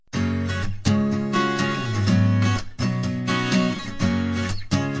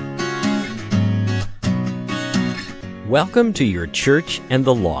Welcome to Your Church and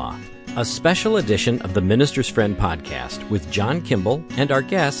the Law, a special edition of the Minister's Friend podcast with John Kimball and our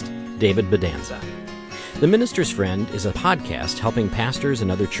guest, David Bedanza. The Minister's Friend is a podcast helping pastors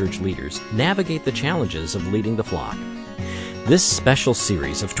and other church leaders navigate the challenges of leading the flock. This special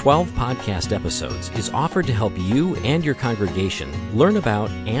series of 12 podcast episodes is offered to help you and your congregation learn about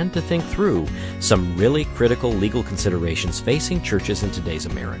and to think through some really critical legal considerations facing churches in today's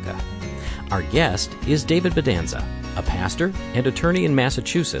America. Our guest is David Bedanza, a pastor and attorney in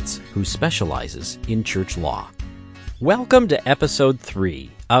Massachusetts who specializes in church law. Welcome to Episode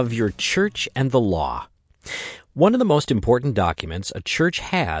 3 of Your Church and the Law. One of the most important documents a church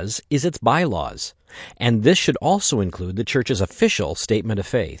has is its bylaws, and this should also include the church's official statement of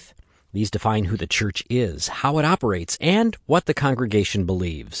faith. These define who the church is, how it operates, and what the congregation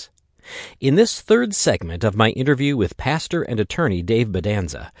believes. In this third segment of my interview with pastor and attorney Dave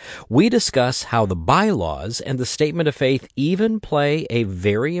Bedanza, we discuss how the bylaws and the statement of faith even play a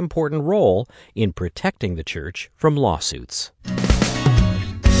very important role in protecting the church from lawsuits.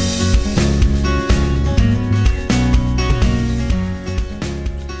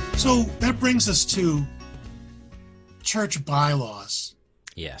 So that brings us to church bylaws.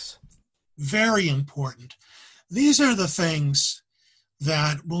 Yes. Very important. These are the things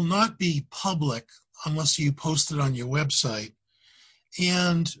that will not be public unless you post it on your website.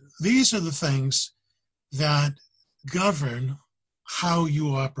 And these are the things that govern how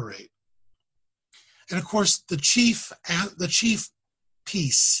you operate. And of course, the chief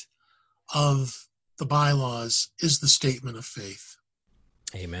piece of the bylaws is the statement of faith.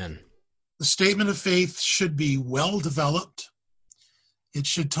 Amen. The statement of faith should be well developed. It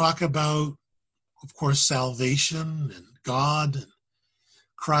should talk about, of course, salvation and God and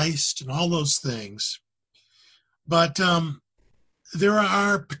Christ and all those things. But there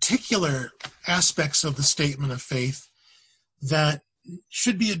are particular aspects of the statement of faith that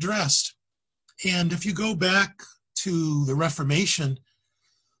should be addressed. And if you go back to the Reformation,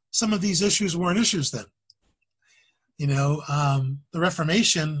 some of these issues weren't issues then. The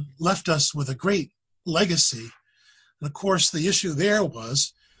Reformation left us with a great legacy. And of course, the issue there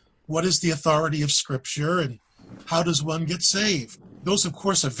was, what is the authority of Scripture and how does one get saved? Those, of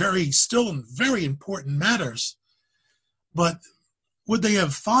course, are still very important matters. But would they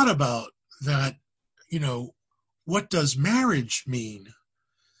have thought about that, what does marriage mean?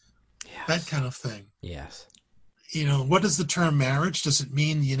 Yes. That kind of thing. Yes. What is the term marriage? Does it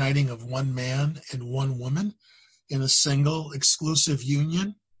mean the uniting of one man and one woman in a single exclusive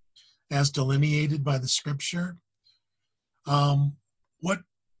union as delineated by the Scripture? What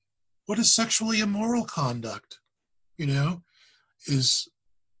is sexually immoral conduct? Is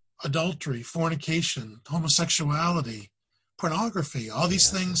adultery, fornication, homosexuality, pornography, all these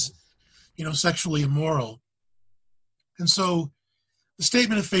things, sexually immoral. And so the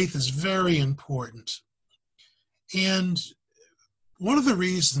statement of faith is very important. And one of the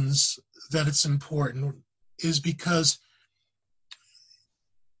reasons that it's important is because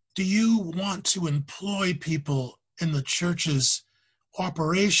do you want to employ people in the church's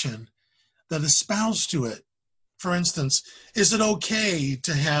operation that espouse to it? For instance, is it okay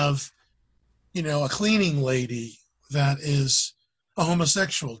to have, a cleaning lady that is a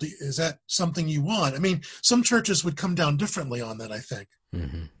homosexual? Is that something you want? I mean, some churches would come down differently on that, I think.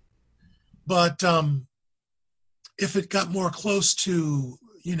 Mm-hmm. But if it got more close to,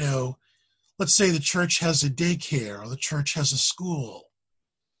 let's say the church has a daycare or the church has a school.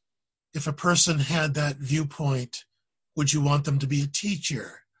 If a person had that viewpoint, would you want them to be a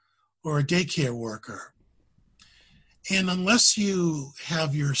teacher or a daycare worker? And unless you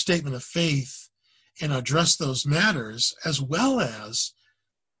have your statement of faith and address those matters, as well as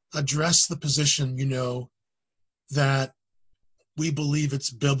address the position, that we believe it's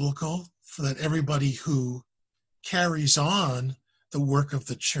biblical for that everybody who carries on the work of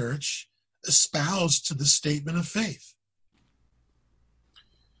the church espouse to the statement of faith.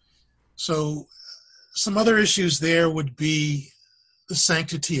 So some other issues there would be the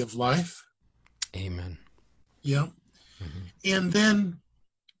sanctity of life. Amen. Yeah. Mm-hmm. And then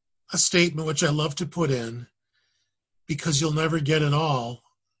a statement which I love to put in, because you'll never get it all,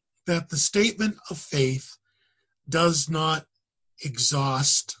 that the statement of faith does not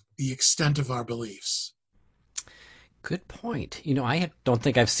exhaust the extent of our beliefs. Good point. I don't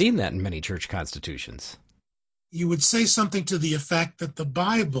think I've seen that in many church constitutions. You would say something to the effect that the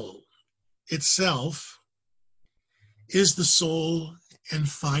Bible itself is the sole and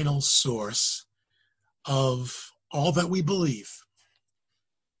final source of all that we believe.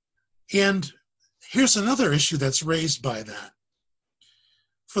 And here's another issue that's raised by that.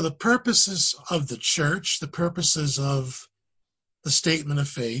 for the purposes of the church, the purposes of the statement of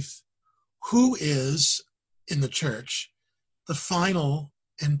faith, who is in the church the final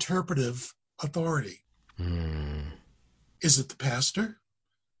interpretive authority? Is it the pastor?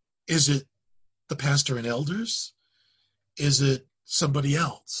 Is it the pastor and elders? Is it somebody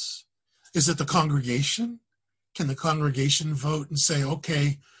else? Is it the congregation? Can the congregation vote and say,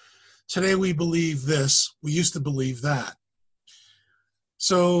 okay, today we believe this, we used to believe that?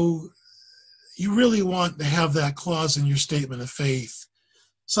 So you really want to have that clause in your statement of faith,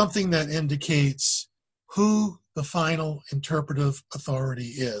 something that indicates who the final interpretive authority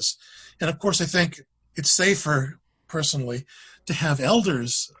is. And of course, I think it's safer, personally, to have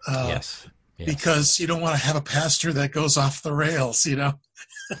elders, Yes. because you don't want to have a pastor that goes off the rails,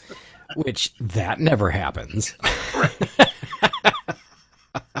 Which that never happens.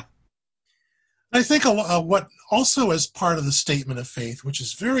 I think what also as part of the statement of faith, which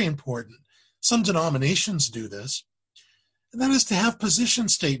is very important, some denominations do this, and that is to have position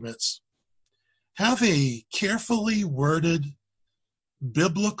statements. Have a carefully worded,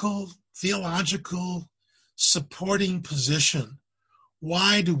 biblical, theological, supporting position.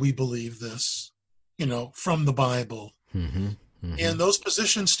 Why do we believe this? From the Bible. And those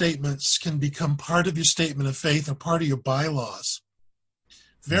position statements can become part of your statement of faith or part of your bylaws.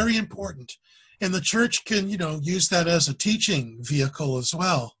 Very important. And the church can, use that as a teaching vehicle as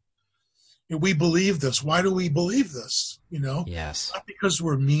well. We believe this. Why do we believe this? Yes. Not because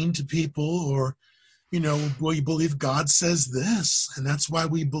we're mean to people or, we believe God says this. And that's why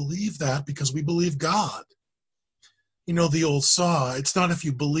we believe that, because we believe God. The old saw, it's not if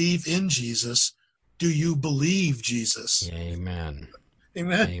you believe in Jesus, do you believe Jesus? Amen.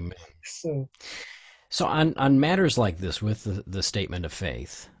 Amen. So on matters like this with the statement of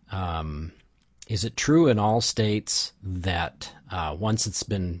faith, is it true in all states that once it's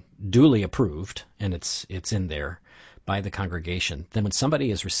been duly approved and it's in there by the congregation, then when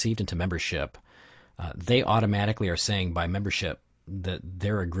somebody is received into membership, they automatically are saying by membership that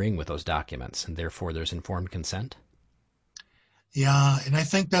they're agreeing with those documents, and therefore there's informed consent? Yeah, and I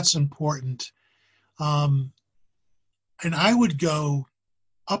think that's important. And I would go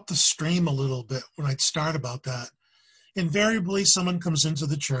up the stream a little bit when I'd start about that. Invariably, someone comes into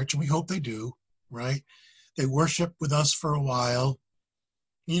the church, and we hope they do, right? They worship with us for a while.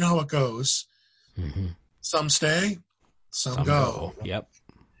 You know how it goes. Some stay, some go. Yep.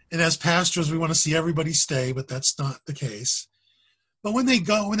 And as pastors, we want to see everybody stay, but that's not the case. But when they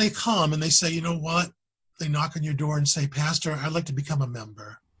come and they say, you know what? They knock on your door and say, Pastor, I'd like to become a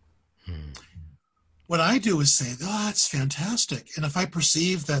member. What I do is say, oh, that's fantastic. And if I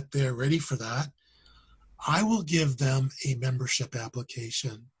perceive that they're ready for that, I will give them a membership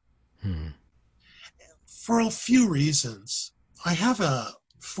application. For a few reasons. I have a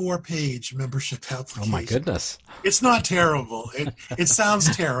 4-page membership application. Oh, my goodness. It's not terrible. It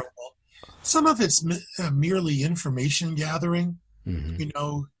sounds terrible. Some of it's merely information gathering.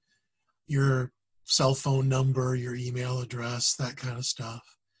 Your cell phone number, your email address, that kind of stuff.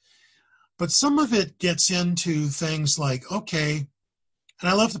 But some of it gets into things like, okay, and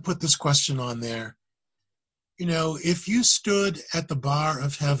I love to put this question on there. If you stood at the bar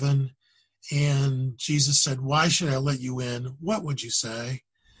of heaven and Jesus said, why should I let you in? What would you say?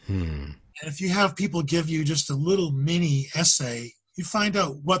 And if you have people give you just a little mini essay, you find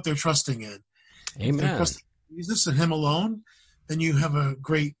out what they're trusting in. Amen. If they're trusting in Jesus and Him alone, then you have a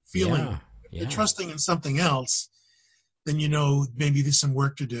great feeling. Yeah. If they're trusting in something else, then maybe there's some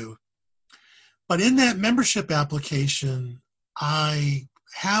work to do. But in that membership application, I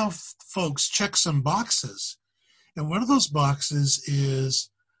have folks check some boxes. And one of those boxes is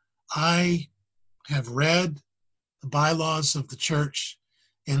I have read the bylaws of the church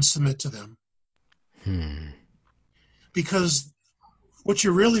and submit to them. Because what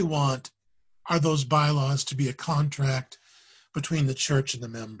you really want are those bylaws to be a contract between the church and the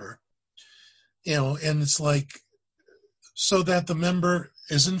member. And it's like, so that the member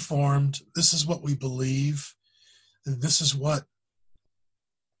is informed, this is what we believe, and this is what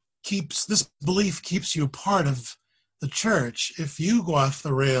this belief keeps you a part of the church. If you go off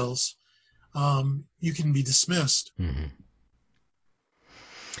the rails, you can be dismissed.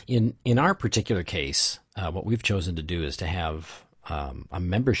 In our particular case, what we've chosen to do is to have a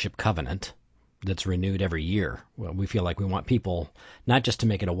membership covenant that's renewed every year. Well, we feel like we want people not just to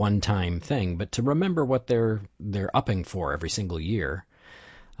make it a one-time thing, but to remember what they're upping for every single year.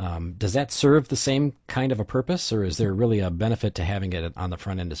 Does that serve the same kind of a purpose, or is there really a benefit to having it on the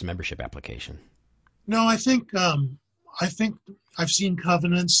front end as a membership application? No, I think I've seen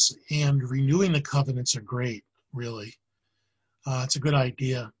covenants, and renewing the covenants are great, really. It's a good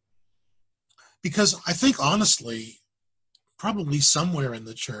idea. Because I think, honestly, probably somewhere in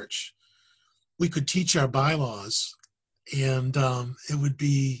the church, we could teach our bylaws, and it would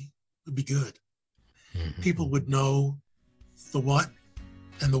be good. Mm-hmm. People would know the what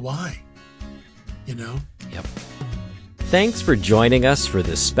and the why, you know? Yep. Thanks for joining us for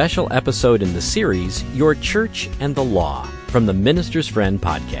this special episode in the series, Your Church and the Law, from the Minister's Friend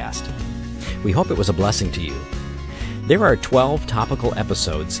podcast. We hope it was a blessing to you. There are 12 topical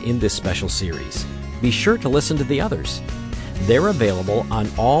episodes in this special series. Be sure to listen to the others. They're available on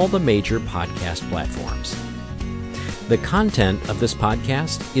all the major podcast platforms. The content of this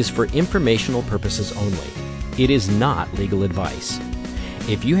podcast is for informational purposes only. It is not legal advice.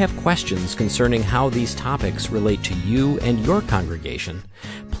 If you have questions concerning how these topics relate to you and your congregation,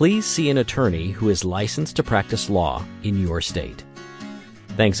 please see an attorney who is licensed to practice law in your state.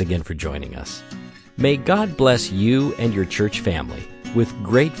 Thanks again for joining us. May God bless you and your church family with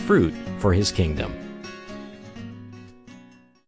great fruit for His kingdom.